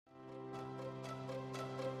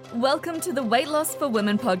Welcome to the Weight Loss for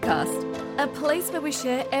Women podcast, a place where we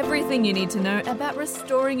share everything you need to know about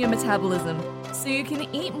restoring your metabolism so you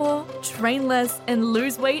can eat more, train less, and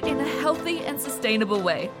lose weight in a healthy and sustainable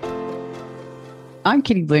way. I'm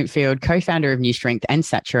Kitty Bloomfield, co-founder of New Strength and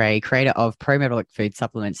Saturate, creator of pro-metabolic food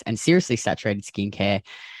supplements and seriously saturated skincare.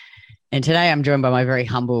 And today I'm joined by my very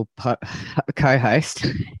humble co-host,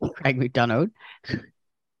 Craig McDonald,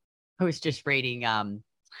 who was just reading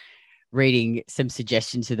some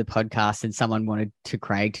suggestions to the podcast, and someone wanted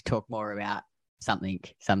Craig to talk more about some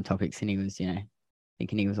topics, and he was,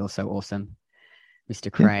 thinking he was also awesome.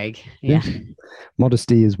 Mr. Craig. Yeah.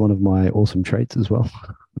 Modesty is one of my awesome traits as well.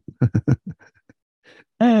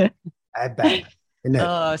 Today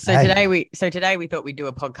we thought we'd do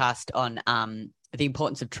a podcast on the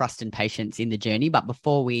importance of trust and patience in the journey. But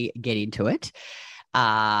before we get into it,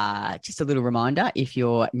 just a little reminder: if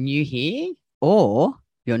you're new here or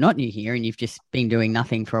you're not new here and you've just been doing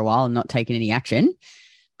nothing for a while and not taking any action,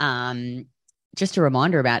 just a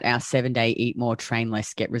reminder about our 7-day Eat More, Train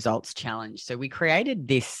Less, Get Results challenge. So we created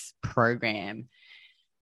this program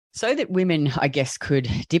so that women, I guess, could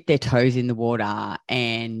dip their toes in the water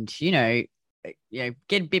and, get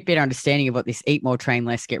a bit better understanding of what this Eat More, Train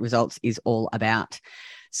Less, Get Results is all about.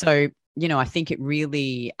 So, I think it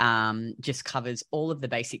really just covers all of the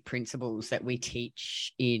basic principles that we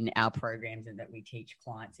teach in our programs and that we teach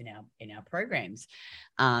clients in our programs.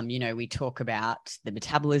 We talk about the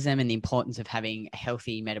metabolism and the importance of having a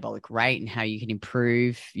healthy metabolic rate and how you can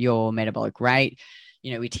improve your metabolic rate.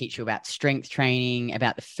 We teach you about strength training,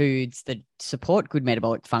 about the foods that support good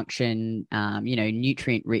metabolic function,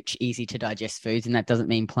 nutrient-rich, easy-to-digest foods. And that doesn't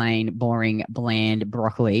mean plain, boring, bland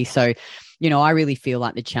broccoli. So, I really feel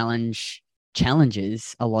like the challenge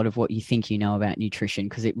challenges a lot of what you think you know about nutrition,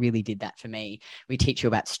 because it really did that for me. We teach you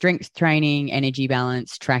about strength training, energy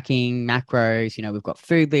balance, tracking, macros. We've got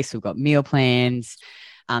food lists, we've got meal plans.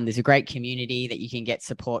 There's a great community that you can get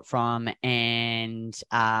support from, and,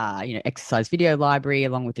 exercise video library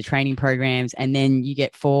along with the training programs. And then you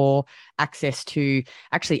get access to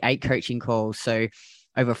actually 8 coaching calls. So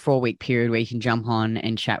over a 4-week period where you can jump on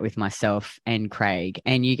and chat with myself and Craig,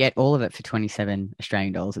 and you get all of it for 27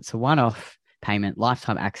 Australian dollars. It's a one-off payment,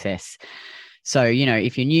 lifetime access. So,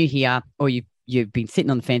 if you're new here or you've been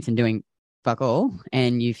sitting on the fence and doing fuck all,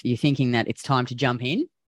 and you're thinking that it's time to jump in,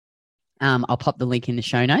 I'll pop the link in the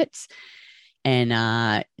show notes, and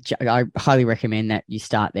I highly recommend that you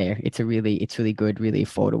start there. It's really good, really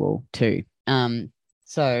affordable too.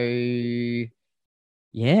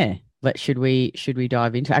 Should we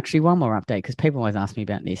dive into actually one more update, because people always ask me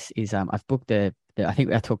about this, is I've booked the I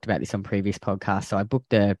think I talked about this on previous podcasts. So I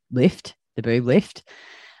booked the boob lift.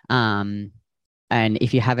 And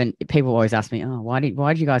if you haven't, people always ask me, why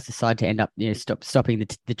did you guys decide to end up, stopping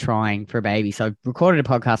the trying for a baby? So I recorded a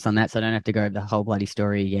podcast on that, so I don't have to go over the whole bloody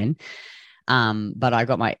story again. But I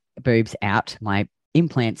got my boobs out, my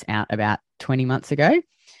implants out about 20 months ago.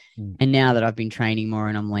 And now that I've been training more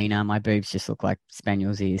and I'm leaner, my boobs just look like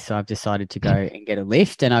spaniel's ears. So I've decided to go and get a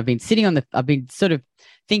lift. And I've been sort of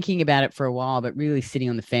thinking about it for a while, but really sitting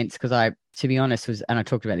on the fence, because to be honest, and I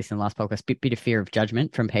talked about this in the last podcast, bit of fear of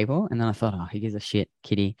judgment from people. And then I thought, who gives a shit,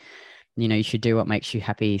 Kitty? You should do what makes you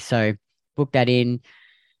happy. So book that in.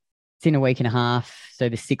 It's in a week and a half. So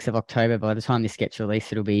the 6th of October, by the time this gets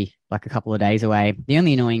released, it'll be like a couple of days away. The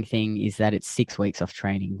only annoying thing is that it's 6 weeks off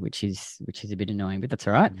training, which is a bit annoying, but that's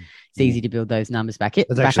all right. It's easy to build those numbers back up.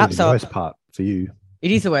 That's actually the worst part for you. It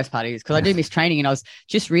is the worst part, because I do miss training, and I was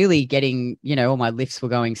just really getting, all my lifts were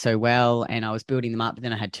going so well, and I was building them up, but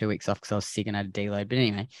then I had 2 weeks off because I was sick and had a deload. But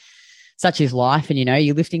anyway, such is life, and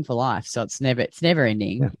you're lifting for life, so it's never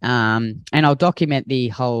ending. Yeah. And I'll document the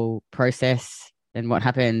whole process and what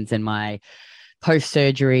happens, and my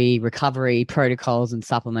post-surgery recovery protocols and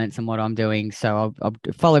supplements and what I'm doing. So I'll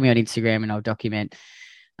follow me on Instagram, and I'll document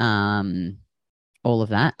all of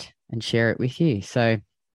that and share it with you. So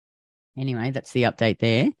anyway, that's the update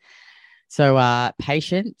there. So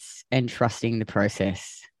patience and trusting the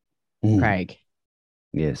process. Craig.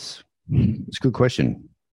 Yes. It's a good question,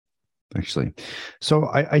 actually. So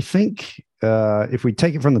I think if we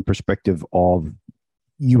take it from the perspective of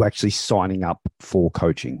you actually signing up for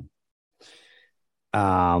coaching,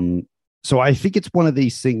 so I think it's one of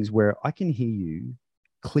these things where I can hear you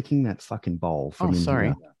clicking that fucking bowl from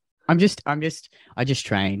sorry. I just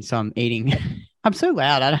train, so I'm eating. I'm so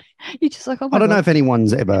loud. You're just like, I don't know if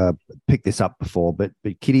anyone's ever picked this up before, but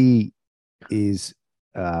Kitty is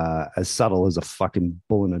as subtle as a fucking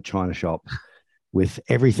bull in a china shop with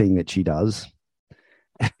everything that she does,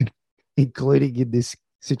 including in this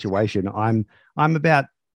situation. I'm about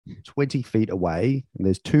 20 feet away, and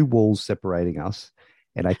there's 2 walls separating us,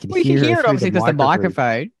 and I can Well, you hear can hear her it through obviously because the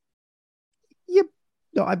microphone. Yep.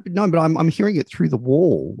 No, but I'm hearing it through the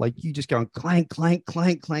wall. Like you just going clank, clank,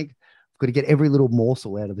 clank, clank. I've got to get every little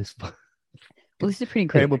morsel out of this. Well, this is a pretty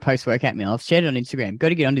incredible post-workout meal. I've shared it on Instagram. Got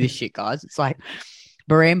to get onto this shit, guys. It's like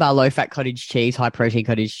Baramba low-fat cottage cheese, high-protein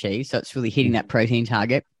cottage cheese. So it's really hitting that protein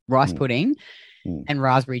target. Rice pudding and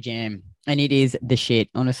raspberry jam. And it is the shit.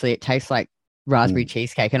 Honestly, it tastes like raspberry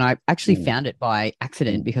cheesecake. And I actually found it by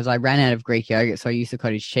accident because I ran out of Greek yogurt. So I used the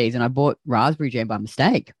cottage cheese and I bought raspberry jam by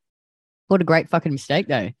mistake. What a great fucking mistake,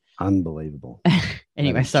 though. Unbelievable.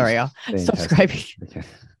 Anyway, sorry. I'll stop scraping. Okay.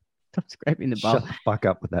 Stop scraping the bowl. Shut the fuck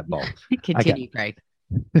up with that bowl. Continue, Craig.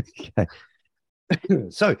 Okay.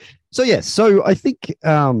 So I think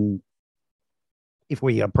if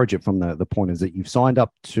we approach it from the point is that you've signed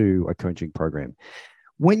up to a coaching program,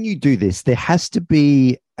 when you do this, there has to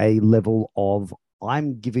be a level of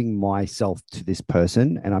I'm giving myself to this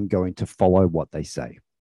person and I'm going to follow what they say,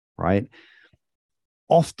 right?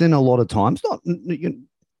 Often, a lot of times,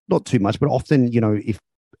 not too much, but often, if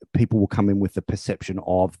people will come in with the perception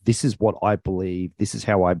of this is what I believe, this is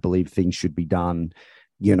how I believe things should be done,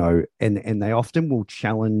 and they often will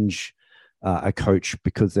challenge a coach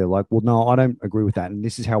because they're like, well, no, I don't agree with that. And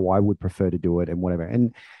this is how I would prefer to do it and whatever.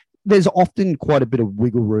 And there's often quite a bit of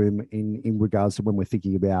wiggle room in regards to when we're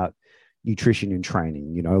thinking about nutrition and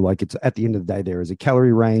training, like it's at the end of the day, there is a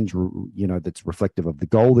calorie range, that's reflective of the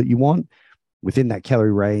goal that you want. Within that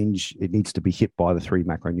calorie range, it needs to be hit by the 3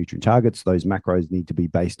 macronutrient targets. Those macros need to be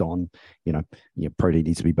based on, protein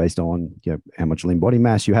needs to be based on, how much lean body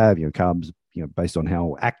mass you have, carbs, based on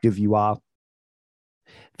how active you are.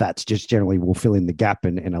 Fats just generally will fill in the gap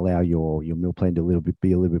and allow your meal plan to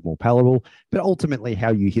be a little bit more palatable. But ultimately,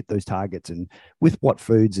 how you hit those targets and with what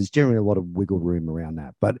foods, there's generally a lot of wiggle room around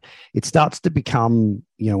that. But it starts to become,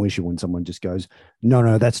 issue when someone just goes,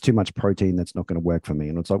 no, that's too much protein. That's not going to work for me.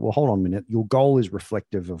 And it's like, well, hold on a minute. Your goal is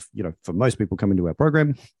reflective of, for most people coming to our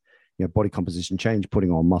program, body composition change,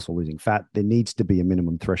 putting on muscle, losing fat. There needs to be a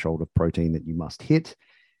minimum threshold of protein that you must hit.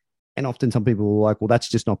 And often some people are like, well, that's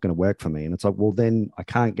just not going to work for me. And it's like, well, then I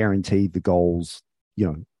can't guarantee the goals,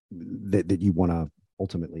 that you want to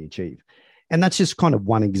ultimately achieve. And that's just kind of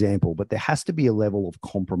one example, but there has to be a level of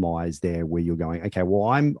compromise there where you're going, okay, well,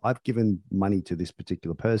 I've given money to this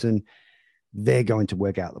particular person. They're going to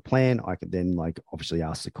work out the plan. I could then obviously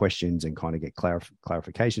ask the questions and kind of get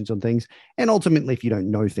clarifications on things. And ultimately, if you don't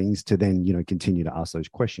know things, to then, continue to ask those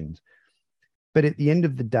questions. But at the end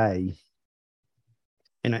of the day,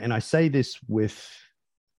 and I say this with,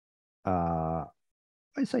 I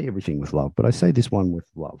say everything with love, but I say this one with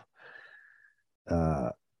love.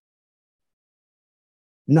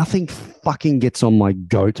 Nothing fucking gets on my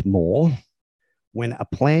goat more when a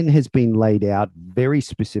plan has been laid out very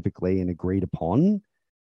specifically and agreed upon,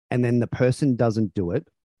 and then the person doesn't do it,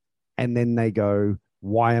 and then they go,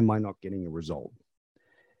 why am I not getting a result?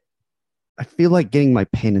 I feel like getting my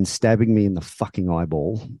pen and stabbing me in the fucking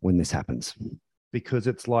eyeball when this happens. Because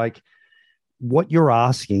it's like, what you're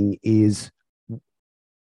asking is,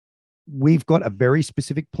 we've got a very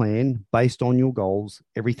specific plan based on your goals,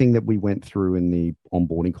 everything that we went through in the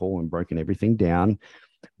onboarding call and broken everything down.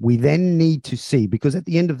 We then need to see, because at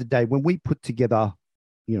the end of the day, when we put together,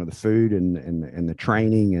 the food and the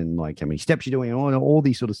training and how many steps you're doing and all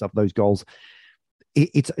these sort of stuff, those goals,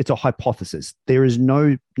 it's a hypothesis. There's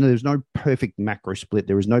no perfect macro split.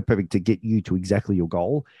 There is no perfect to get you to exactly your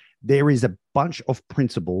goal. There is a bunch of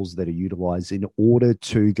principles that are utilized in order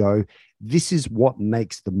to go, this is what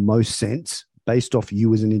makes the most sense based off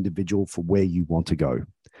you as an individual for where you want to go.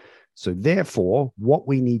 So therefore, what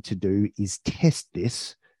we need to do is test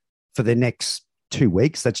this for the next 2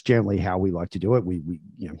 weeks. That's generally how we like to do it. We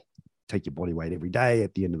take your body weight every day.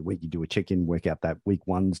 At the end of the week, you do a check-in, work out that week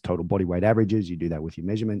 1's total body weight averages. You do that with your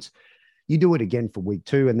measurements. You do it again for week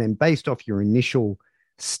 2. And then based off your initial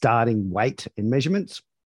starting weight and measurements,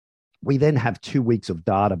 we then have 2 weeks of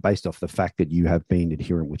data based off the fact that you have been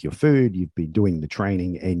adherent with your food, you've been doing the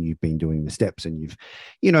training, and you've been doing the steps, and you've,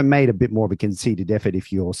 made a bit more of a conceited effort.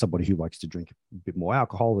 If you're somebody who likes to drink a bit more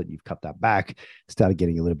alcohol, that you've cut that back, started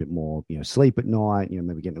getting a little bit more, sleep at night,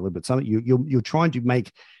 maybe getting a little bit something. You're trying to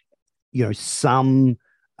make, some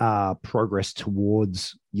progress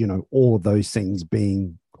towards, all of those things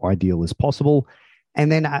being ideal as possible. And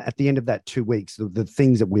then at the end of that 2 weeks, the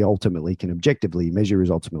things that we ultimately can objectively measure is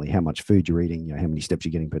ultimately how much food you're eating, how many steps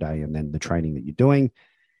you're getting per day, and then the training that you're doing.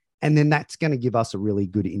 And then that's going to give us a really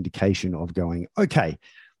good indication of going, okay,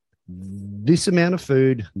 this amount of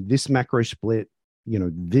food, this macro split,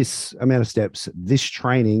 this amount of steps, this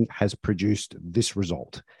training has produced this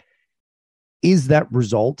result. Is that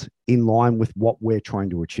result in line with what we're trying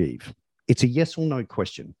to achieve? It's a yes or no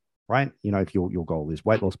question, right? You know, if your goal is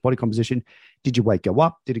weight loss, body composition, did your weight go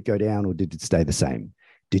up? Did it go down? Or did it stay the same?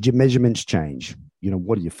 Did your measurements change? You know,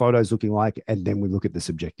 what are your photos looking like? And then we look at the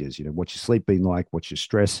subjectives. You know, what's your sleep been like? What's your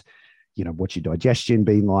stress? You know, what's your digestion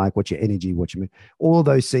been like? What's your energy? All of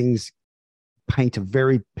those things paint a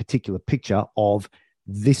very particular picture of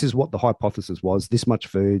this is what the hypothesis was, this much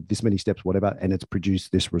food, this many steps, whatever, and it's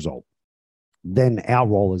produced this result. Then our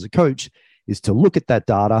role as a coach is to look at that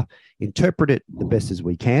data, interpret it the best as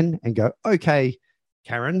we can, and go, okay,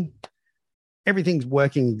 Karen, everything's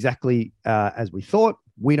working exactly as we thought.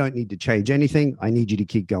 We don't need to change anything. I need you to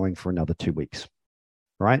keep going for another 2 weeks,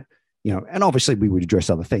 right? You know, and obviously we would address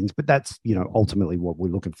other things, but that's, you know, ultimately what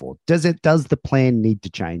we're looking for. Does the plan need to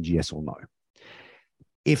change? Yes or no?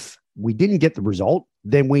 If we didn't get the result,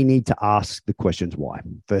 then we need to ask the questions why.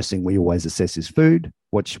 First thing we always assess is food.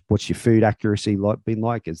 What's your food accuracy been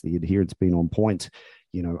like? Has the adherence been on point?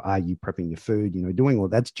 You know, are you prepping your food? You know, doing all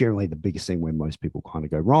that's generally the biggest thing where most people kind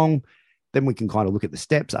of go wrong. Then we can kind of look at the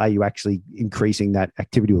steps. Are you actually increasing that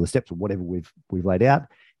activity or the steps or whatever we've laid out?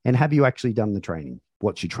 And have you actually done the training?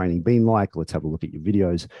 What's your training been like? Let's have a look at your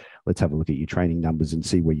videos. Let's have a look at your training numbers and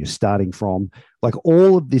see where you're starting from. Like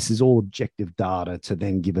all of this is all objective data to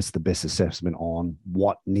then give us the best assessment on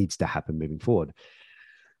what needs to happen moving forward.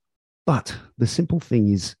 But the simple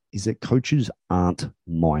thing is that coaches aren't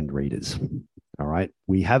mind readers. All right.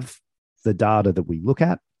 We have the data that we look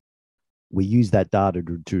at. We use that data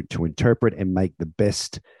to interpret and make the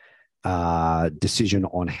best decision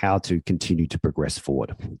on how to continue to progress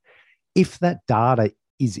forward. If that data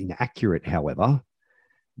is inaccurate, however,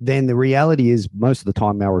 then the reality is most of the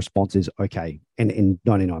time our response is, okay, and in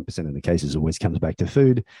 99% of the cases, it always comes back to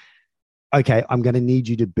food. Okay, I'm going to need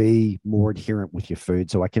you to be more adherent with your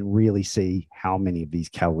food so I can really see how many of these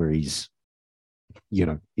calories, you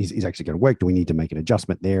know, is actually going to work. Do we need to make an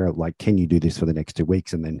adjustment there? Like, can you do this for the next 2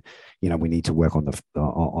 weeks? And then, you know, we need to work on the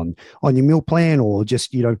on your meal plan, or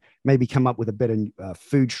just, you know, maybe come up with a better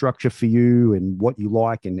food structure for you and what you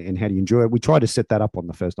like and how do you enjoy it. We try to set that up on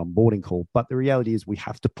the first onboarding call, but the reality is we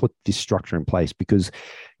have to put this structure in place because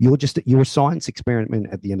you're a science experiment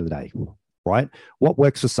at the end of the day, right? What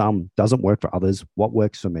works for some doesn't work for others. What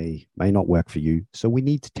works for me may not work for you. So we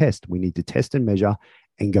need to test. We need to test and measure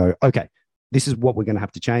and go, okay, this is what we're going to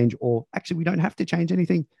have to change, or actually we don't have to change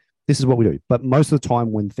anything. This is what we do. But most of the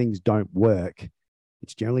time when things don't work,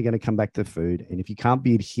 it's generally going to come back to food. And if you can't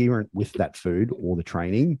be adherent with that food or the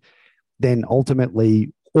training, then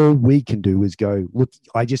ultimately all we can do is go, look,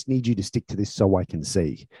 I just need you to stick to this so I can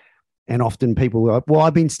see. And often people are like, well,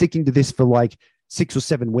 I've been sticking to this for like 6 or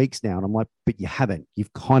 7 weeks now. And I'm like, but you haven't.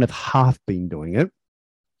 You've kind of half been doing it.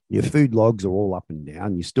 Your food logs are all up and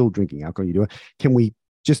down. You're still drinking alcohol. You do it. Can we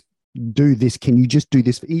just do this? Can you just do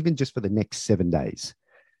this even just for the next 7 days?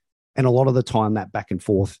 And a lot of the time that back and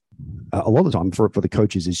forth, a lot of the time for the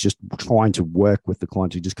coaches is just trying to work with the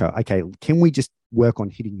client to just go, okay, can we just work on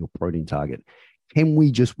hitting your protein target? Can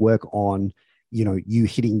we just work on, you know, you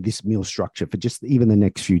hitting this meal structure for just even the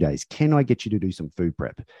next few days? Can I get you to do some food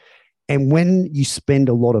prep? And when you spend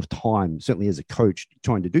a lot of time, certainly as a coach,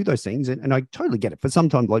 trying to do those things, and I totally get it, for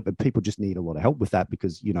sometimes like, but people just need a lot of help with that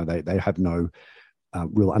because, you know, they have no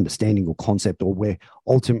real understanding or concept, or we're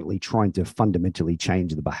ultimately trying to fundamentally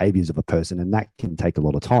change the behaviors of a person, and that can take a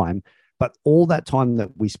lot of time. But all that time that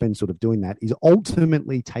we spend sort of doing that is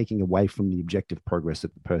ultimately taking away from the objective progress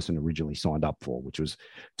that the person originally signed up for, which was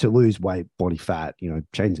to lose weight, body fat, you know,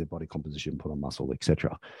 change their body composition, put on muscle,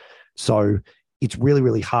 etc. So it's really,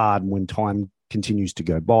 really hard when time continues to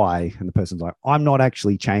go by and the person's like, I'm not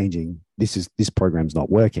actually changing. This program's not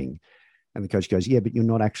working. And the coach goes, yeah, but you're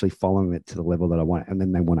not actually following it to the level that I want. And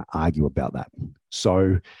then they want to argue about that.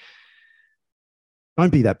 So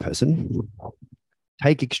don't be that person.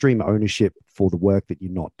 Take extreme ownership for the work that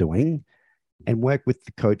you're not doing and work with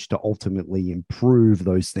the coach to ultimately improve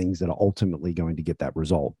those things that are ultimately going to get that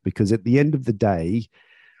result. Because at the end of the day,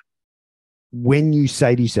 when you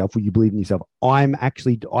say to yourself, or you believe in yourself, I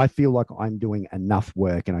feel like I'm doing enough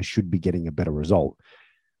work and I should be getting a better result,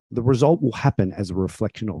 the result will happen as a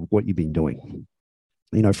reflection of what you've been doing.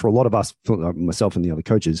 You know, for a lot of us, myself and the other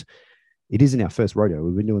coaches, it isn't our first rodeo.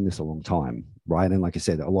 We've been doing this a long time, right? And like I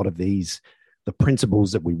said, a lot of the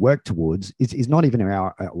principles that we work towards is not even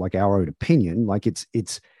our own opinion. Like it's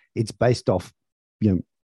based off, you know,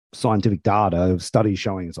 scientific data, studies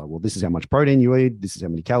showing it's like, well, this is how much protein you eat. This is how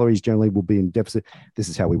many calories generally will be in deficit. This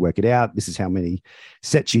is how we work it out. This is how many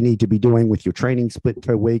sets you need to be doing with your training split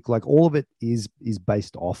per week. Like all of it is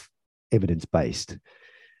based off evidence-based.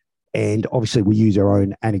 And obviously we use our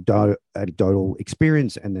own anecdotal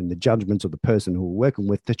experience and then the judgments of the person who we're working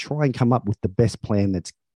with to try and come up with the best plan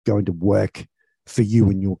that's going to work for you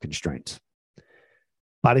and your constraints.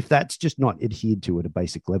 But if that's just not adhered to at a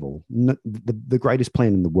basic level, the greatest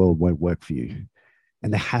plan in the world won't work for you.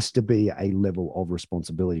 And there has to be a level of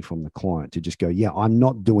responsibility from the client to just go, yeah, I'm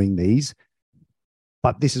not doing these,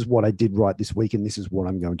 but this is what I did right this week, and this is what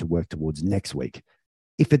I'm going to work towards next week.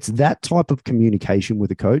 If it's that type of communication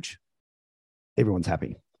with a coach, everyone's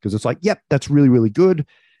happy because it's like, yep, that's really, really good.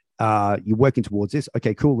 You're working towards this.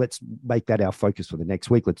 Okay, cool. Let's make that our focus for the next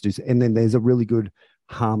week. Let's do so. And then there's a really good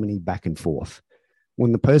harmony back and forth.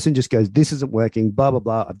 When the person just goes, this isn't working, blah, blah,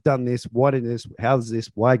 blah. I've done this. What is this? How's this?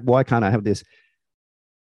 Why can't I have this?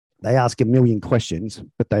 They ask a million questions,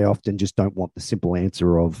 but they often just don't want the simple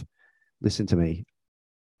answer of, listen to me.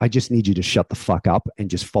 I just need you to shut the fuck up and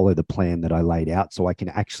just follow the plan that I laid out so I can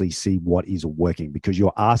actually see what is working, because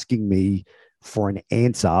you're asking me for an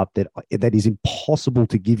answer that is impossible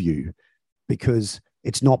to give you because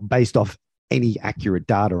it's not based off any accurate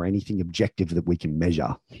data or anything objective that we can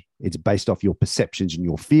measure. It's based off your perceptions and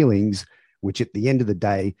your feelings, which at the end of the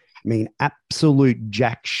day mean absolute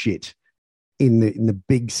jack shit in the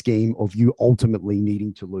big scheme of you ultimately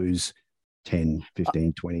needing to lose 10,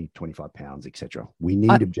 15, 20, 25 pounds, etc. We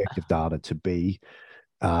need objective data to be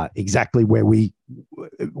exactly where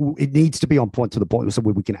it needs to be on point to the point so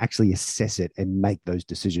where we can actually assess it and make those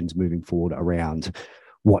decisions moving forward around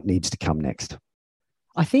what needs to come next.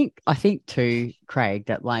 I think too, Craig,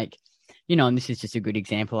 that and this is just a good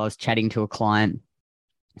example. I was chatting to a client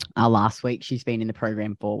last week. She's been in the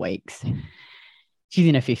program 4 weeks. She's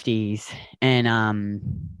in her 50s, and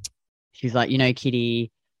she's like,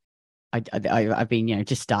 Kitty, I've been,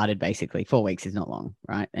 just started basically. 4 weeks is not long,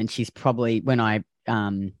 right? And she's probably when I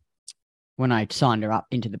signed her up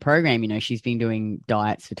into the program, she's been doing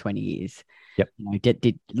diets for 20 years. Yep.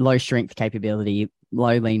 Did low strength capability,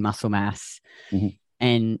 low lean muscle mass. Mm-hmm.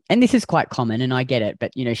 And this is quite common, and I get it.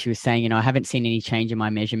 But, she was saying, I haven't seen any change in my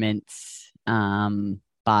measurements.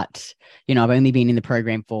 But, I've only been in the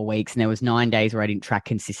program 4 weeks, and there was 9 days where I didn't track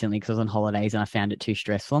consistently because I was on holidays and I found it too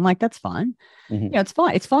stressful. I'm like, that's fine. Mm-hmm. It's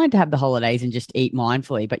fine. It's fine to have the holidays and just eat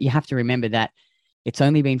mindfully. But you have to remember that it's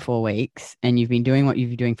only been 4 weeks and you've been doing what you've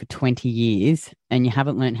been doing for 20 years and you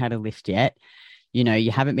haven't learned how to lift yet.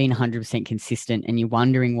 You haven't been 100% consistent and you're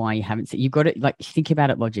wondering why you haven't. You've got to think about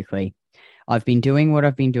it logically. I've been doing what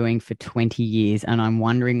I've been doing for 20 years and I'm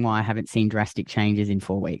wondering why I haven't seen drastic changes in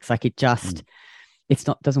 4 weeks.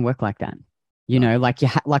 Doesn't work like that.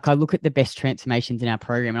 I look at the best transformations in our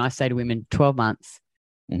program and I say to women, 12 months,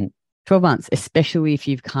 mm-hmm. 12 months, especially if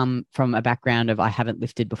you've come from a background of I haven't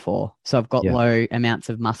lifted before. So I've got low amounts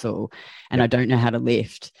of muscle and I don't know how to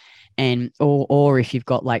lift. And, or if you've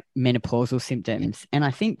got menopausal symptoms. And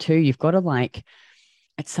I think too, you've got to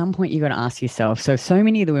at some point you got to ask yourself. So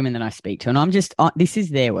many of the women that I speak to, and I'm just, this is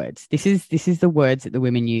their words. This is the words that the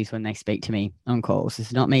women use when they speak to me on calls. This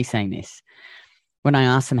is not me saying this. When I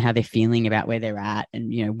ask them how they're feeling about where they're at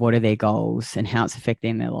and, what are their goals and how it's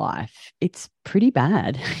affecting their life, it's pretty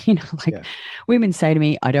bad. Women say to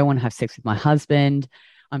me, I don't want to have sex with my husband.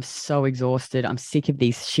 I'm so exhausted. I'm sick of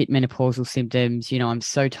these shit menopausal symptoms. I'm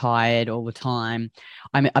so tired all the time.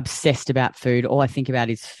 I'm obsessed about food. All I think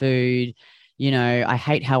about is food. I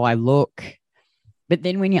hate how I look. But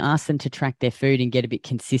then when you ask them to track their food and get a bit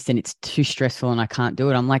consistent, it's too stressful and I can't do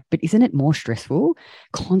it. I'm like, but isn't it more stressful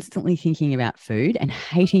constantly thinking about food and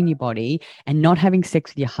hating your body and not having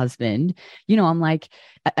sex with your husband? I'm like,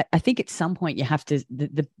 I think at some point you have to,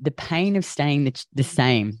 the pain of staying the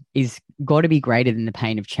same is got to be greater than the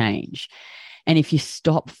pain of change. And if you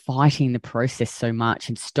stop fighting the process so much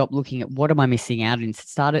and stop looking at what am I missing out and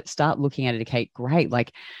start looking at it, okay, great.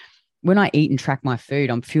 When I eat and track my food,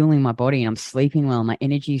 I'm fueling my body and I'm sleeping well. My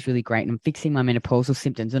energy is really great and I'm fixing my menopausal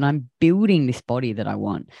symptoms and I'm building this body that I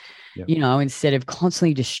want, instead of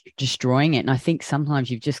constantly destroying it. And I think sometimes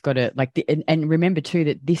you've just got to and remember too,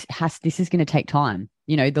 that this is going to take time.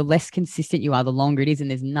 The less consistent you are, the longer it is. And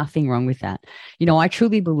there's nothing wrong with that. I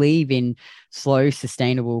truly believe in slow,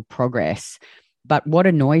 sustainable progress. But what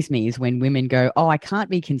annoys me is when women go, oh, I can't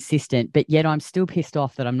be consistent, but yet I'm still pissed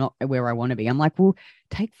off that I'm not where I want to be. I'm like, well,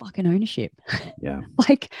 take fucking ownership. Yeah.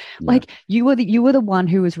 You were the one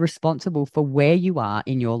who was responsible for where you are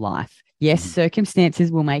in your life. Yes,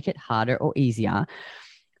 circumstances will make it harder or easier,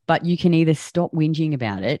 but you can either stop whinging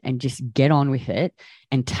about it and just get on with it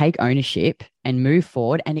and take ownership and move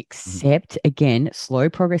forward and accept, again, slow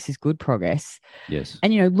progress is good progress. Yes.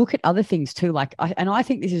 And, look at other things too. I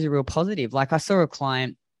think this is a real positive. I saw a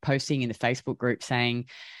client posting in the Facebook group saying,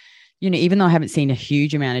 even though I haven't seen a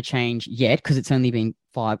huge amount of change yet, because it's only been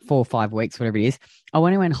 4 or 5 weeks, whatever it is, I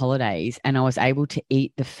went on holidays and I was able to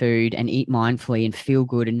eat the food and eat mindfully and feel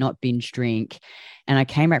good and not binge drink. and I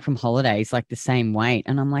came back from holidays like the same weight.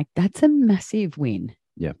 And I'm like, that's a massive win.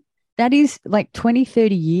 Yeah. That is like 20,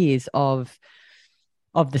 30 years of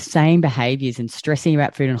the same behaviors and stressing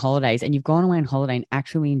about food on holidays. And you've gone away on holiday and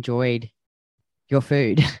actually enjoyed your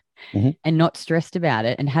food and not stressed about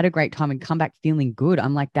it and had a great time and come back feeling good.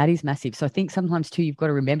 I'm like, that is massive. So I think sometimes too, you've got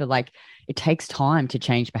to remember, like, it takes time to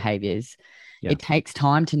change behaviors. Yeah. It takes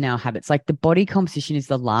time to nail habits. Like, the body composition is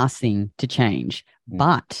the last thing to change,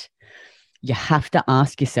 but you have to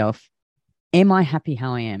ask yourself, am I happy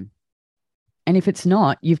how I am? And if it's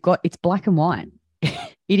not, it's black and white.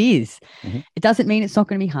 It is. It doesn't mean it's not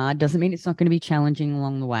going to be hard. Doesn't mean it's not going to be challenging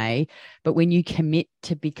along the way. But when you commit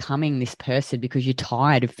to becoming this person because you're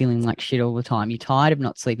tired of feeling like shit all the time, you're tired of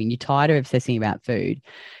not sleeping, you're tired of obsessing about food,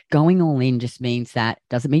 going all in just means that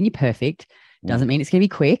doesn't mean you're perfect. Doesn't mean it's going to be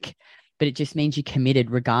quick, but it just means you're committed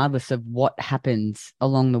regardless of what happens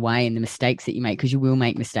along the way and the mistakes that you make, because you will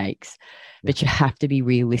make mistakes. But you have to be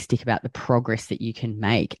realistic about the progress that you can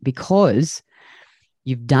make, because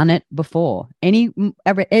you've done it before. Any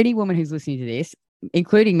woman who's listening to this,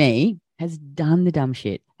 including me, has done the dumb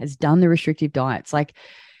shit, has done the restrictive diets. Like,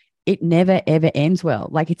 it never, ever ends well.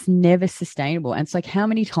 Like, it's never sustainable. And it's like, how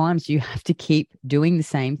many times do you have to keep doing the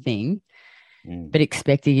same thing, but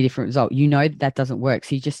expecting a different result? You know that doesn't work.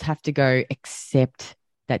 So you just have to go accept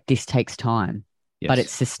that this takes time, but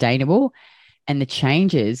it's sustainable. And the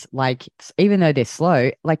changes, like, even though they're slow,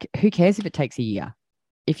 like, who cares if it takes a year?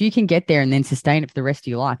 If you can get there and then sustain it for the rest of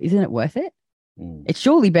your life, isn't it worth it? It's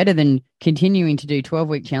surely better than continuing to do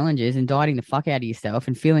 12-week challenges and dieting the fuck out of yourself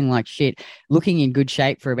and feeling like shit, looking in good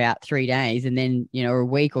shape for about 3 days and then, a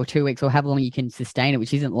week or 2 weeks or however long you can sustain it,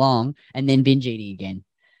 which isn't long, and then binge eating again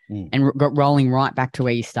and rolling right back to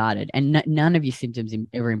where you started. And none of your symptoms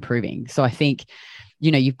are improving. So I think,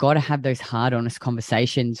 you've got to have those hard, honest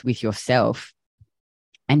conversations with yourself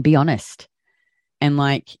and be honest. And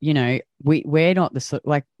like, we're not the sort,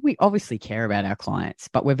 like, we obviously care about our clients,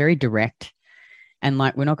 but we're very direct. And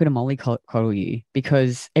like, we're not going to mollycoddle you,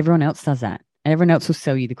 because everyone else does that. And everyone else will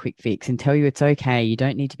sell you the quick fix and tell you it's okay. You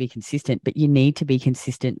don't need to be consistent, but you need to be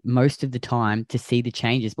consistent most of the time to see the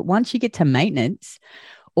changes. But once you get to maintenance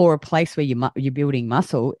or a place where you're building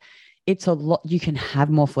muscle, it's a lot, you can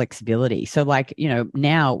have more flexibility. So like,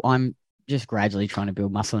 now I'm just gradually trying to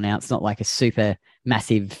build muscle now. It's not like a super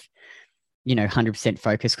massive 100%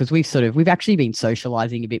 focus, because we've actually been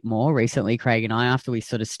socializing a bit more recently, Craig and I, after we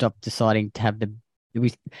sort of stopped deciding to have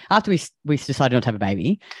after we decided not to have a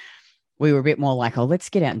baby. We were a bit more like, oh, let's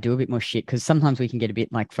get out and do a bit more shit, because sometimes we can get a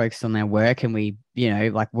bit like focused on our work and we,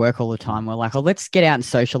 like work all the time. We're like, oh, let's get out and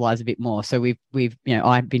socialize a bit more. So we've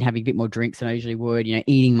I've been having a bit more drinks than I usually would,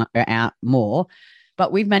 eating out more,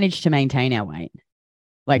 but we've managed to maintain our weight.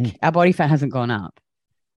 Like our body fat hasn't gone up.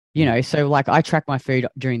 So like, I track my food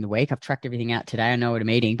during the week. I've tracked everything out today. I know what I'm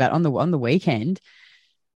eating, but on the weekend,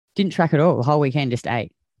 didn't track at all. The whole weekend, just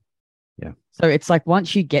ate. Yeah. So it's like,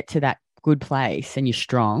 once you get to that good place and you're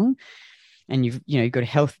strong and you've got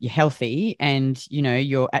you're healthy and,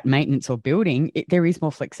 you're at maintenance or building, there is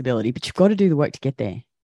more flexibility, but you've got to do the work to get there.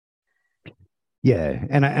 Yeah.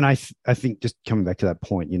 And I think, just coming back to that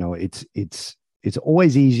point, it's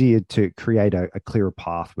always easier to create a clearer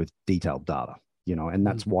path with detailed data. And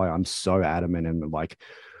that's why I'm so adamant and like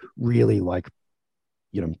really like,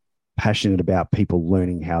 passionate about people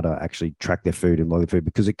learning how to actually track their food and log their food,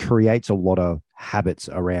 because it creates a lot of habits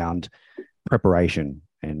around preparation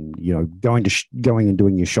and, going and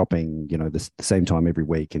doing your shopping, the same time every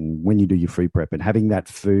week. And when you do your food prep and having that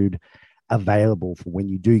food available for when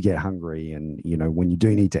you do get hungry and, when you do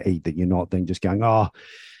need to eat, that you're not then just going,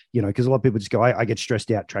 because a lot of people just go, I get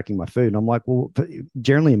stressed out tracking my food. And I'm like, well,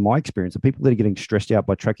 generally in my experience, the people that are getting stressed out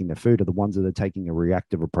by tracking their food are the ones that are taking a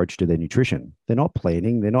reactive approach to their nutrition. They're not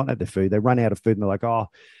planning. They're not at their food. They run out of food and they're like, oh,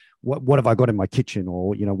 what have I got in my kitchen?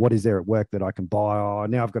 Or, what is there at work that I can buy? Oh,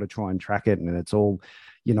 now I've got to try and track it. And it's all,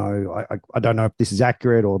 I don't know if this is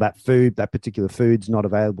accurate, or that particular food's not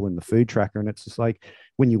available in the food tracker. And it's just like,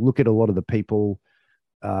 when you look at a lot of the people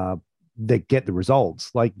that get the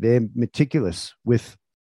results, like, they're meticulous with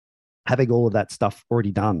having all of that stuff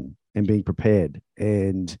already done and being prepared,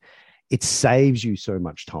 and it saves you so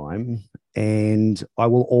much time. And I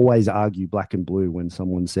will always argue black and blue when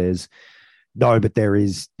someone says, no, but there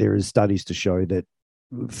is studies to show that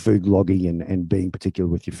food logging and being particular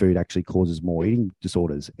with your food actually causes more eating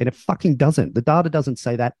disorders. And it fucking doesn't. The data doesn't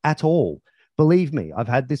say that at all. Believe me, I've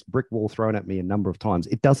had this brick wall thrown at me a number of times.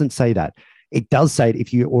 It doesn't say that. It does say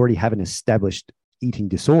if you already have an established eating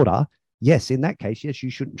disorder, yes, in that case, yes, you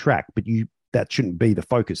shouldn't track, but that shouldn't be the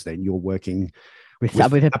focus then. You're working with a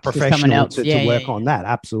someone professional else to work on that.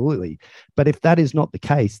 Absolutely. But if that is not the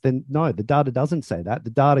case, then no, the data doesn't say that.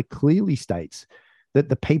 The data clearly states that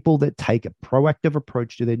the people that take a proactive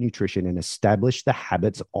approach to their nutrition and establish the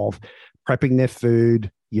habits of prepping their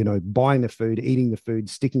food, buying the food, eating the food,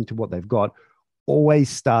 sticking to what they've got, always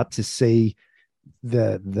start to see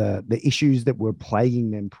the issues that were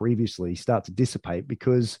plaguing them previously start to dissipate,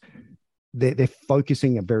 because they're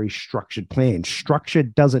focusing a very structured plan.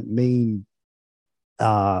 Structured doesn't mean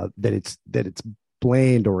that it's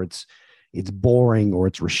bland or it's boring or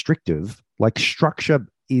it's restrictive. Like, structure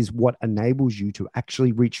is what enables you to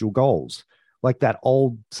actually reach your goals. Like that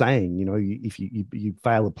old saying, if you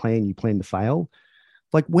fail a plan, you plan to fail.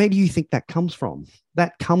 Like, where do you think that comes from?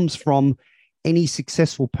 That comes from any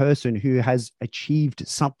successful person who has achieved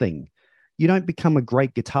something. You don't become a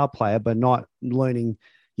great guitar player by not learning,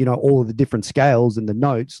 all of the different scales and the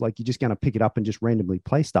notes. Like, you're just going to pick it up and just randomly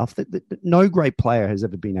play stuff. That no great player has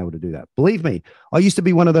ever been able to do that. Believe me, I used to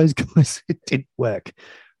be one of those guys. It didn't work,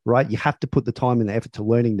 right? You have to put the time and the effort to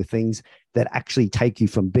learning the things that actually take you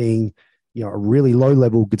from being, a really low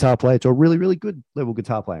level guitar player to a really, really good level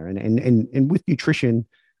guitar player. And with nutrition,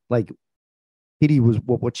 like, Kitty was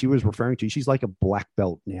what she was referring to. She's like a black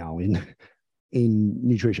belt now in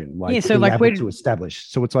nutrition. Like, yeah, so like able to establish.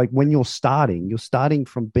 So it's like, when you're starting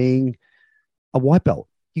from being a white belt.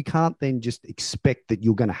 You can't then just expect that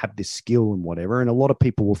you're going to have this skill and whatever. And a lot of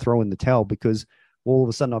people will throw in the towel because all of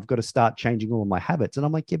a sudden I've got to start changing all of my habits. And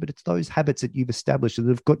I'm like, yeah, but it's those habits that you've established that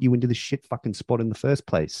have got you into the shit fucking spot in the first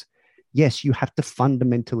place. Yes, you have to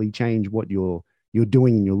fundamentally change what you're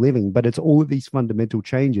doing in your living, but it's all of these fundamental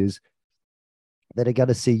changes that are going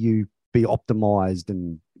to see you be optimized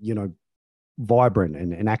and, vibrant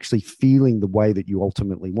and actually feeling the way that you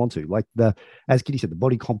ultimately want to. Like, as Kitty said, the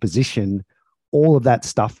body composition, all of that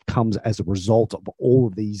stuff comes as a result of all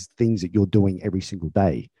of these things that you're doing every single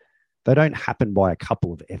day. They don't happen by a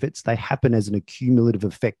couple of efforts. They happen as an accumulative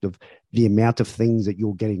effect of the amount of things that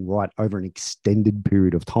you're getting right over an extended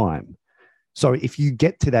period of time. So if you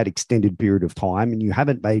get to that extended period of time and you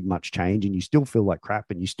haven't made much change and you still feel like crap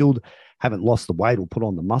and you still haven't lost the weight or put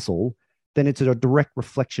on the muscle, then it's a direct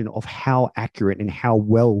reflection of how accurate and how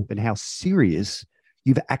well and how serious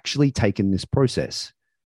you've actually taken this process.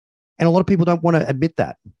 And a lot of people don't want to admit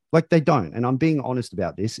that. Like, they don't. And I'm being honest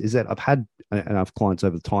about this, is that I've had enough clients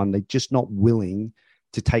over time, they're just not willing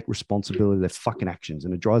to take responsibility of their fucking actions.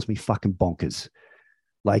 And it drives me fucking bonkers.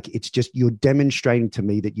 Like, it's just, you're demonstrating to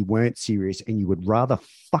me that you weren't serious and you would rather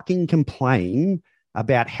fucking complain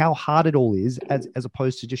about how hard it all is as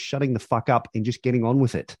opposed to just shutting the fuck up and just getting on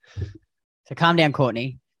with it. So calm down,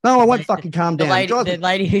 Courtney. No, I won't fucking calm down. The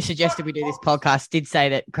lady who suggested we do this podcast did say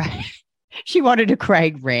that she wanted a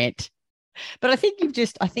Craig rant. But I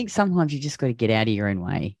think sometimes you just got to get out of your own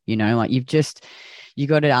way. Like, you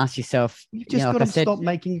got to ask yourself. You've just got to stop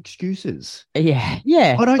making excuses. Yeah.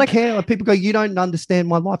 Yeah. I don't care. Like, people go, you don't understand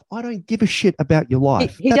my life. I don't give a shit about your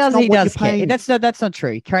life. He does care. That's not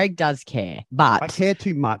true. Craig does care, but I care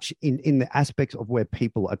too much in the aspects of where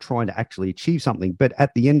people are trying to actually achieve something. But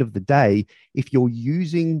at the end of the day, if you're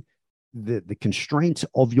using the constraints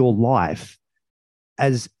of your life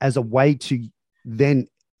as a way to then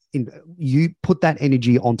you put that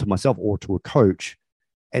energy onto myself or to a coach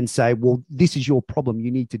and say, well, this is your problem,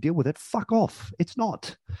 you need to deal with it. Fuck off. It's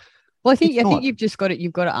not. Well, I think you've just got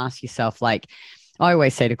you've got to ask yourself, like, I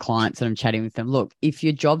always say to clients when I'm chatting with them, look, if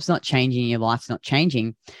your job's not changing, your life's not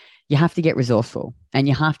changing, you have to get resourceful and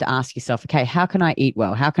you have to ask yourself, okay, how can I eat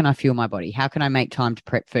well? How can I fuel my body? How can I make time to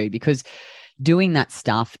prep food? Because doing that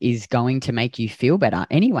stuff is going to make you feel better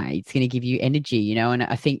anyway. It's going to give you energy, and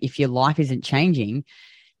I think if your life isn't changing,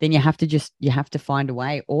 then you have to find a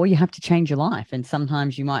way, or you have to change your life. And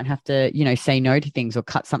sometimes you might have to, say no to things or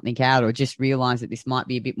cut something out, or just realize that this might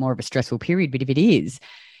be a bit more of a stressful period. But if it is,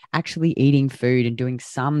 actually eating food and doing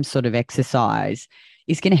some sort of exercise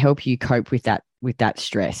is going to help you cope with that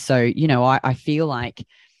stress. So, I feel like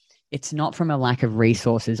it's not from a lack of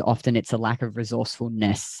resources. Often it's a lack of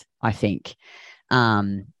resourcefulness, I think.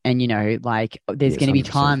 And, like, there's going to be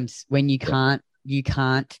times when you can't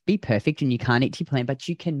be perfect and you can't eat to your plan, but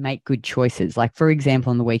you can make good choices. Like, for example,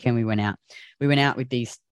 on the weekend we went out with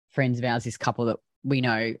these friends of ours, this couple that we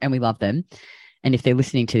know and we love them. And if they're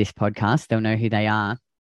listening to this podcast, they'll know who they are.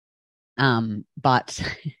 But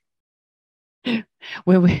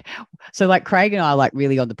so like Craig and I are like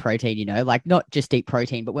really on the protein, like not just eat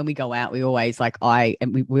protein, but when we go out, we always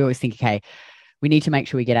we always think, okay, we need to make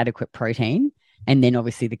sure we get adequate protein. And then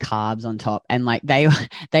obviously the carbs on top. And like they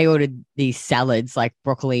ordered these salads, like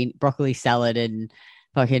broccoli salad and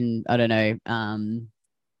fucking, I don't know,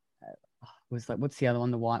 was like, what's the other one?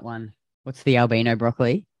 The white one. What's the albino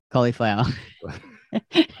broccoli? Cauliflower.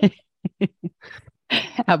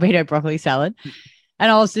 Albino broccoli salad.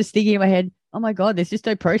 And I was just thinking in my head, oh my God, there's just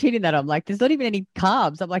no protein in that. I'm like, there's not even any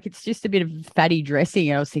carbs. I'm like, it's just a bit of fatty dressing.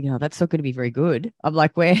 And I was thinking, oh, that's not going to be very good. I'm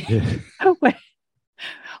like,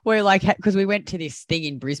 we're like, because we went to this thing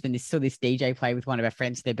in Brisbane, this DJ play with one of our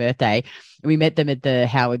friends for their birthday. And we met them at the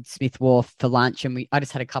Howard Smith Wharf for lunch. And I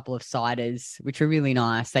just had a couple of ciders, which were really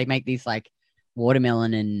nice. They make these like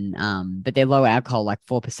watermelon and, but they're low alcohol, like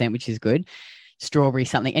 4%, which is good. Strawberry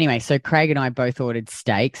something. Anyway, so Craig and I both ordered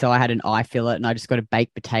steak. So I had an eye fillet and I just got a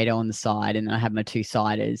baked potato on the side. And then I had my 2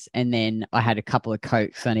 ciders. And then I had a couple of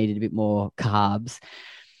Cokes. So I needed a bit more carbs.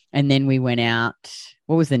 And then we went out.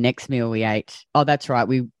 What was the next meal we ate? Oh, that's right.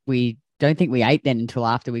 We don't think we ate then until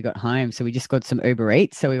after we got home. So we just got some Uber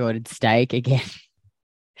Eats. So we ordered steak again.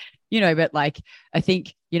 But like, I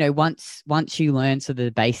think, once you learn sort of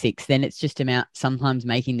the basics, then it's just about sometimes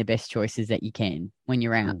making the best choices that you can when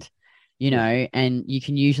you're out. And you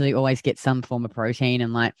can usually always get some form of protein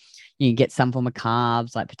and like you can get some form of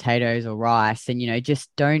carbs like potatoes or rice and, just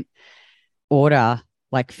don't order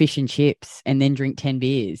like fish and chips and then drink 10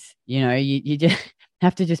 beers. You just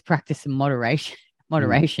have to just practice some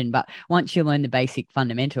moderation. But once you learn the basic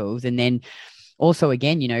fundamentals and then also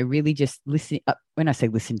again, really just listen. When I say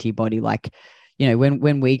listen to your body, like,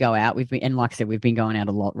 when we go out, and like I said, we've been going out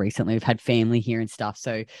a lot recently. We've had family here and stuff.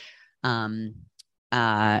 So,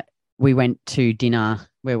 we went to dinner.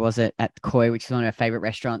 Where was it? At Koi, which is one of our favorite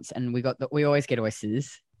restaurants. And we always get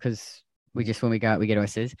oysters because when we go out, we get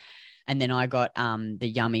oysters. And then I got the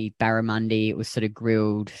yummy barramundi. It was sort of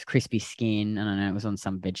grilled, crispy skin. I don't know. It was on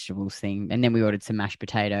some vegetables thing. And then we ordered some mashed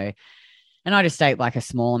potato. And I just ate like a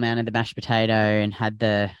small amount of the mashed potato and had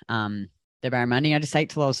the barramundi. I just ate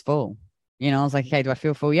till I was full. I was like, okay, do I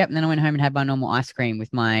feel full? Yep. And then I went home and had my normal ice cream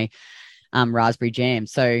with my raspberry jam.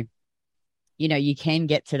 So, you can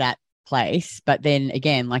get to that place. But then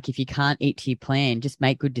again, like if you can't eat to your plan, just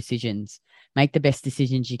make good decisions. Make the best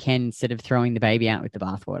decisions you can instead of throwing the baby out with the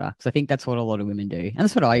bathwater. Because I think that's what a lot of women do. And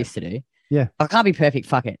that's what I used to do. Yeah. I can't be perfect.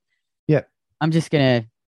 Fuck it. Yeah. I'm just gonna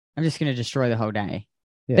destroy the whole day.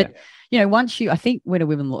 Yeah. But I think when a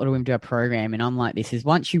lot of women do a program, and I'm like this, is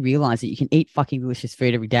once you realize that you can eat fucking delicious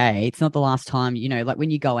food every day, it's not the last time. Like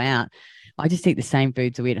when you go out, I just eat the same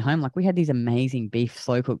foods that we eat at home. Like we had these amazing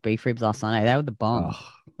slow cooked beef ribs last night. They were the bomb.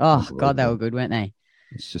 Oh God, they were good, weren't they?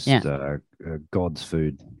 It's just God's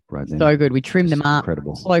food right there. So good. We trimmed them up.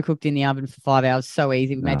 Incredible. Slow cooked in the oven for 5 hours. So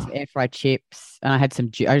easy. We made some air fried chips. And I had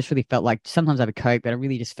some I just really felt like sometimes I have a Coke, but I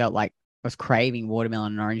really just felt like I was craving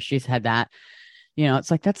watermelon and orange juice. Had that.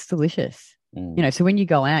 It's like that's delicious. So when you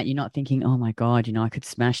go out, you're not thinking, oh my God, I could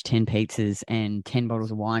smash 10 pizzas and 10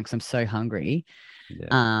 bottles of wine because I'm so hungry.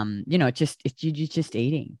 Yeah. You're just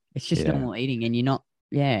eating. It's just normal eating, and you're not.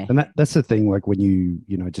 Yeah. And that's the thing, like when you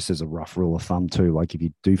just as a rough rule of thumb too, like if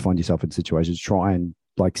you do find yourself in situations, try and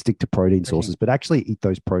like stick to protein sources, but actually eat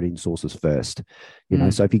those protein sources first,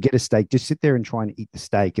 so if you get a steak, just sit there and try and eat the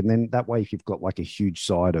steak. And then that way, if you've got like a huge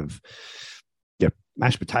side of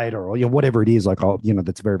mashed potato or, whatever it is, like,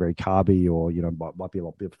 that's very, very carby or, might be a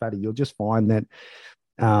lot bit fatty, you'll just find that,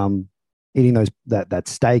 eating that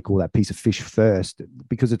steak or that piece of fish first,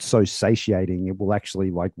 because it's so satiating, it will actually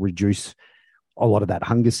like reduce a lot of that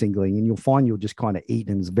hunger signaling, and you'll find you'll just kind of eat,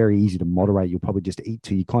 and it's very easy to moderate. You'll probably just eat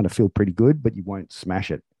till you kind of feel pretty good, but you won't smash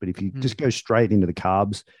it. But if you just go straight into the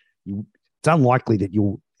carbs, it's unlikely that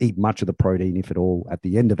you'll eat much of the protein, if at all, at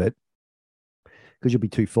the end of it, because you'll be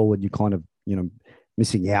too full and you're kind of,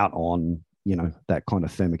 missing out on, that kind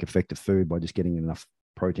of thermic effect of food by just getting enough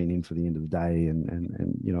protein in for the end of the day. And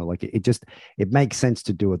like it makes sense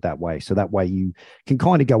to do it that way. So that way you can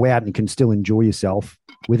kind of go out and can still enjoy yourself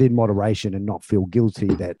within moderation and not feel guilty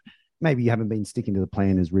that maybe you haven't been sticking to the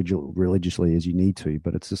plan as religiously as you need to.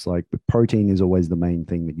 But it's just like protein is always the main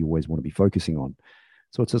thing that you always want to be focusing on.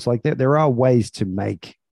 So it's just like there are ways to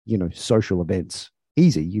make, social events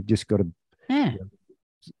easy. You've just got to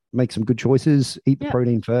make some good choices, eat the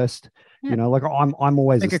protein first. Like I'm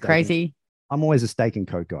always I'm always a steak and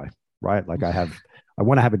Coke guy, right? Like I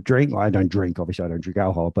want to have a drink. I don't drink, obviously I don't drink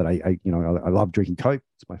alcohol, but I love drinking Coke.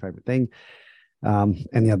 It's my favorite thing. And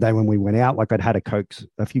the other day when we went out, like I'd had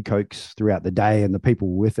a few Cokes throughout the day, and the people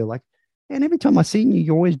were with, they're like, and every time I see you,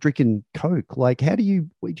 you're always drinking Coke. Like, do you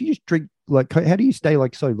just drink like Coke? How do you stay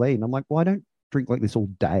like so lean? I'm like, well, I don't drink like this all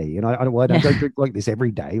day, and I don't drink like this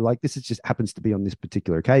every day. Like this is just happens to be on this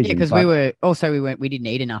particular occasion. Yeah, because we didn't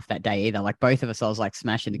eat enough that day either. Like both of us, I was like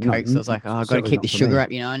smashing the Coke. So I was like, oh, I've got to keep the sugar up.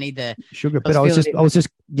 I need the sugar. But I was just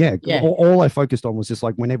all I focused on was just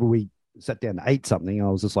like whenever we sat down to eat something, I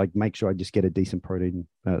was just like, make sure I just get a decent protein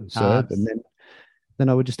serve, and then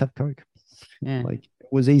I would just have Coke. Yeah. Like it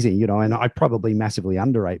was easy, you know, and I probably massively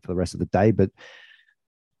underate for the rest of the day, but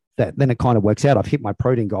then it kind of works out. I've hit my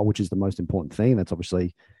protein goal, which is the most important thing. That's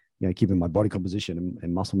obviously, you know, keeping my body composition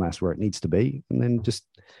and muscle mass where it needs to be. And then just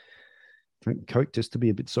drink Coke just to be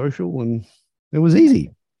a bit social. And it was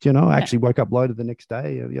easy. You know, I actually woke up loaded the next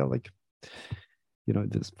day. You know, like, you know,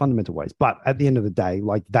 there's fundamental ways. But at the end of the day,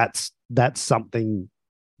 like that's something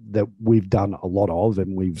that we've done a lot of,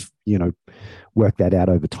 and we've, you know, worked that out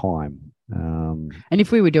over time. And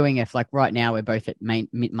if we were doing it, like right now, we're both at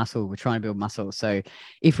muscle, we're trying to build muscle. So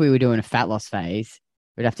if we were doing a fat loss phase,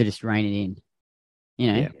 we'd have to just rein it in.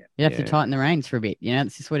 You know, you'd have to tighten the reins for a bit. You know,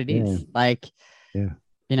 that's just what it is. Like, you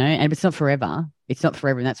know, and it's not forever. It's not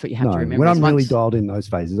forever, and that's what you have to remember. When I'm really dialed in those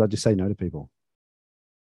phases, I just say no to people.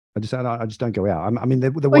 I just don't go out. I mean,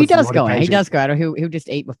 he does go out. He does go out. Or he'll just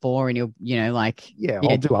eat before, and he'll, you know, like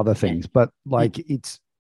I'll do other things, but like it's,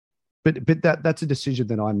 but that's a decision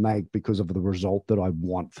that I make because of the result that I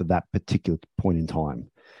want for that particular point in time.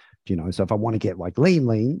 You know, so if I want to get like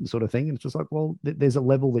lean sort of thing, and it's just like, well, there's a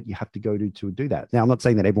level that you have to go to do that. Now, I'm not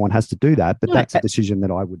saying that everyone has to do that, but that's a decision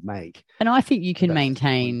that I would make. And I think you can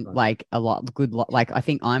maintain like a lot good. Like I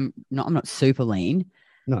think I'm not super lean.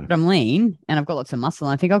 No. But I'm lean and I've got lots of muscle.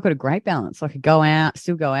 And I think I've got a great balance. I could go out,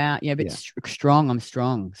 still go out, you know, but strong. I'm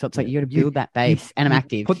strong. So it's like you got to build that base, and I'm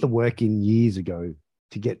active. Put the work in years ago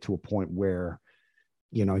to get to a point where,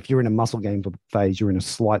 you know, if you're in a muscle gain phase, you're in a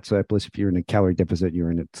slight surplus. If you're in a calorie deficit,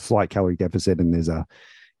 you're in a slight calorie deficit, and there's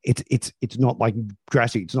it's not like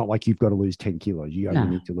drastic. It's not like you've got to lose 10 kilos. You only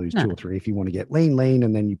need to lose 2 or 3 if you want to get lean,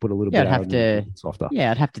 and then you put a little bit out softer.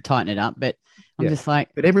 Yeah, I'd have to tighten it up, but I'm just like,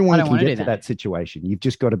 but everyone can get to that situation. You've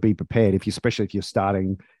just got to be prepared. Especially if you're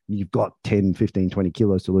starting, you've got 10, 15, 20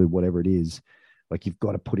 kilos to lose, whatever it is, like you've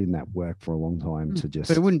got to put in that work for a long time to just,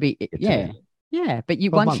 but it wouldn't be, but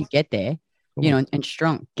once you get there, you know,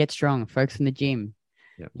 and get strong, focus on the gym,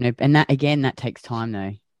 you know, and that takes time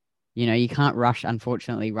though. You know, you can't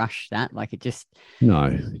unfortunately rush that. Like it just,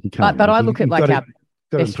 no, you can't. But I look at like our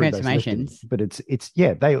best transformations, but it's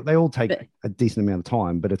they all take a decent amount of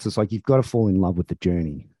time, but it's just like, you've got to fall in love with the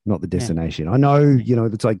journey, not the destination. I know, you know,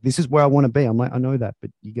 it's like, this is where I want to be. I'm like, I know that, but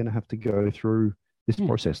you're going to have to go through this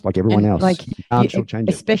process like everyone else. Like you can't shortchange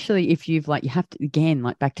it. Especially if you've like, you have to, again,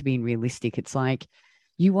 like back to being realistic. It's like,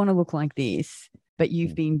 you want to look like this, but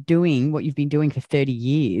you've been doing what you've been doing for 30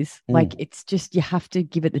 years. Like it's just, you have to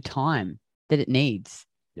give it the time that it needs,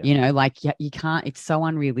 you know, like you can't, it's so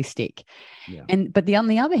unrealistic. But on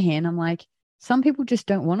the other hand, I'm like, some people just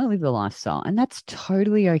don't want to live the lifestyle, and that's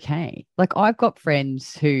totally okay. Like I've got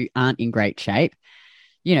friends who aren't in great shape.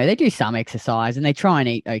 You know, they do some exercise and they try and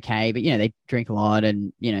eat okay, but you know, they drink a lot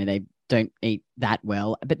and, you know, they don't eat that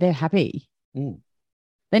well, but they're happy.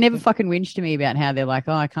 They never fucking whinge to me about how they're like,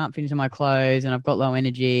 oh, I can't finish my clothes and I've got low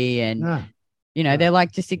energy. And, you know, they're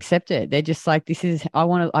like, just accept it. They're just like,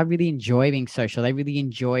 I really enjoy being social. They really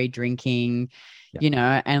enjoy drinking, you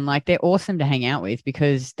know, and like, they're awesome to hang out with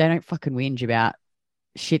because they don't fucking whinge about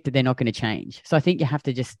shit that they're not going to change. So I think you have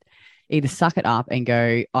to just either suck it up and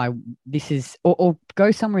go, or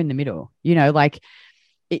go somewhere in the middle, you know, like,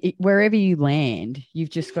 wherever you land, you've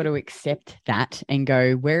just got to accept that and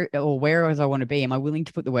go, where else I want to be. Am I willing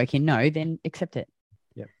to put the work in? No, then accept it.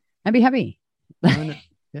 And be happy. Yeah.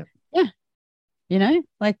 You know,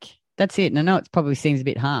 like that's it. And I know it probably seems a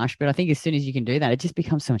bit harsh, but I think as soon as you can do that, it just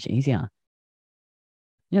becomes so much easier.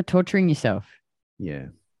 You're not torturing yourself. Yeah.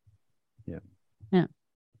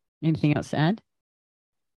 Anything else to add?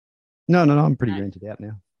 No. I'm pretty rented out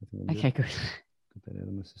now. Okay, good. Got that out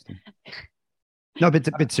of my system. No,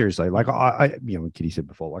 but seriously, like I, you know, Kitty said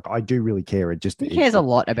before, like I do really care. He cares a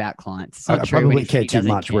lot about clients. I probably care too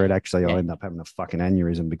much where it actually I'll end up having a fucking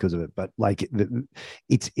aneurysm because of it. But like,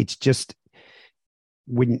 it's just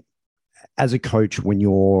when, as a coach, when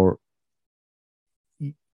you're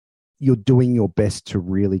doing your best to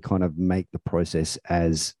really kind of make the process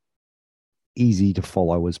as easy to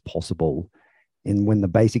follow as possible, and when the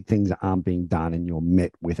basic things aren't being done and you're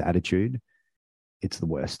met with attitude, it's the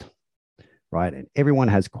worst. Right. And everyone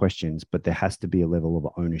has questions, but there has to be a level of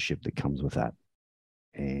ownership that comes with that.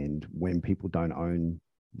 And when people don't own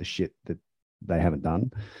the shit that they haven't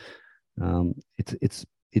done, it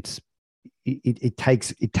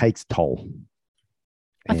takes toll.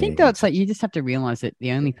 I think though, it's like, you just have to realize that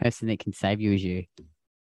the only person that can save you is you.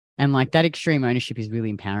 And like that extreme ownership is really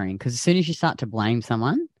empowering, because as soon as you start to blame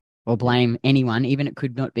someone or blame anyone, even it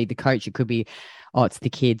could not be the coach, it could be, oh, it's the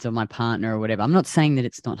kids or my partner or whatever. I'm not saying that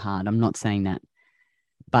it's not hard. I'm not saying that.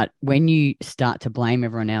 But when you start to blame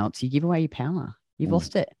everyone else, you give away your power. You've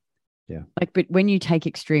lost it. Yeah. Like, but when you take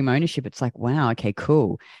extreme ownership, it's like, wow, okay,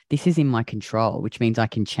 cool. This is in my control, which means I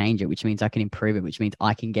can change it, which means I can improve it, which means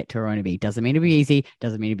I can get to where I want to be. Doesn't mean it'll be easy,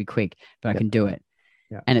 doesn't mean it'll be quick, but I can do it.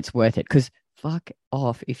 Yeah. And it's worth it. Because fuck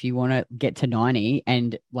off if you want to get to 90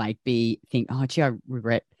 and like think, oh, gee, I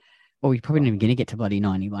regret, or you're probably not even going to get to bloody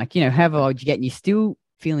 90. Like, you know, however old you get and you're still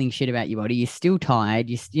feeling shit about your body, you're still tired.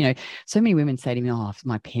 You know, so many women say to me, oh,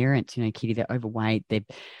 my parents, you know, Kitty, they're overweight, they're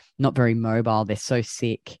not very mobile, they're so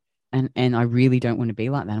sick. And I really don't want to be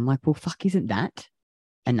like that. I'm like, well, fuck, isn't that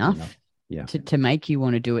enough to make you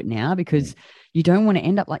want to do it now? Because you don't want to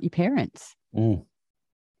end up like your parents.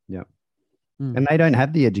 Yeah. And they don't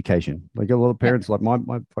have the education. Like a lot of parents, like my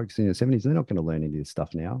folks in their 70s, they're not going to learn any of this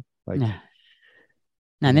stuff now. Like, no,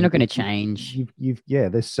 they're not going to change.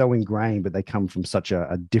 They're so ingrained, but they come from such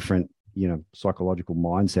a different, you know, psychological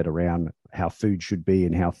mindset around how food should be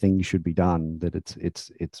and how things should be done, that it's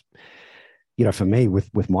you know, for me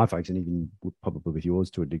with my folks, and even probably with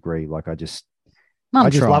yours to a degree, like I just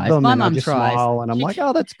love them. My and mum I just tries. smile and I'm like,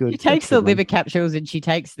 oh, that's good. She takes the liver capsules and she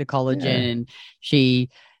takes the collagen and she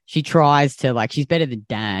tries to, like, she's better than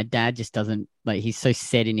dad. Dad just doesn't, like, he's so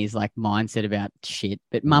set in his like mindset about shit.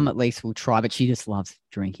 But mum at least will try, but she just loves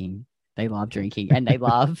drinking. They love drinking and they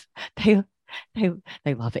love they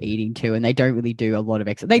love eating too, and they don't really do a lot of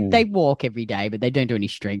exercise. They walk every day, but they don't do any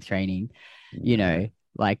strength training. You know,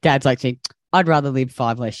 like dad's like saying, I'd rather live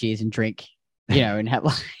 5 less years and drink, you know, and have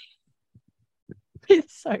like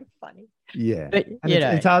it's so funny. Yeah. But, and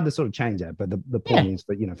it's hard to sort of change that. But the point is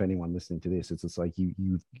that, you know, for anyone listening to this, it's just like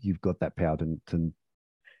you've got that power to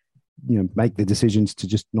you know, make the decisions to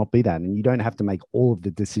just not be that. And you don't have to make all of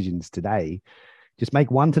the decisions today. Just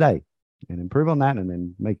make one today and improve on that, and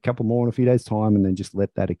then make a couple more in a few days' time, and then just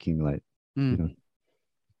let that accumulate. You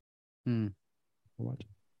know.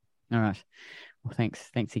 All right. Well,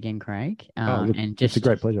 thanks again, Craig. Look, and just, it's a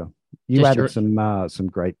great pleasure. You added some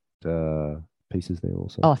great pieces there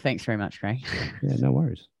also. Oh, thanks very much, Craig. Yeah, no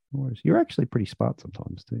worries. You're actually pretty smart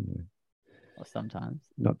sometimes too. You know? Well, sometimes.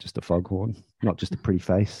 Not just a foghorn, not just a pretty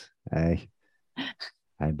face. Hey,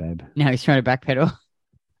 babe. Now he's trying to backpedal.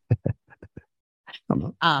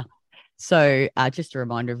 I'm not. So just a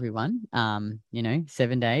reminder, everyone, you know,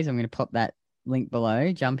 7 days, I'm going to pop that link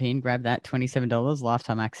below, jump in, grab that $27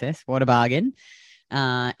 lifetime access. What a bargain.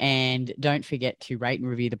 And don't forget to rate and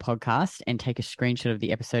review the podcast and take a screenshot of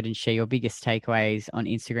the episode and share your biggest takeaways on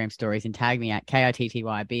Instagram stories and tag me at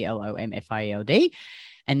KITTYBLOMFIELD.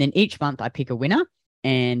 And then each month I pick a winner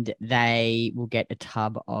and they will get a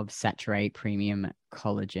tub of Saturate Premium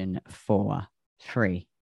Collagen for free.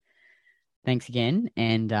 Thanks again.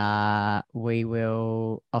 And I'll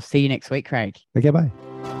see you next week, Craig. Okay, bye.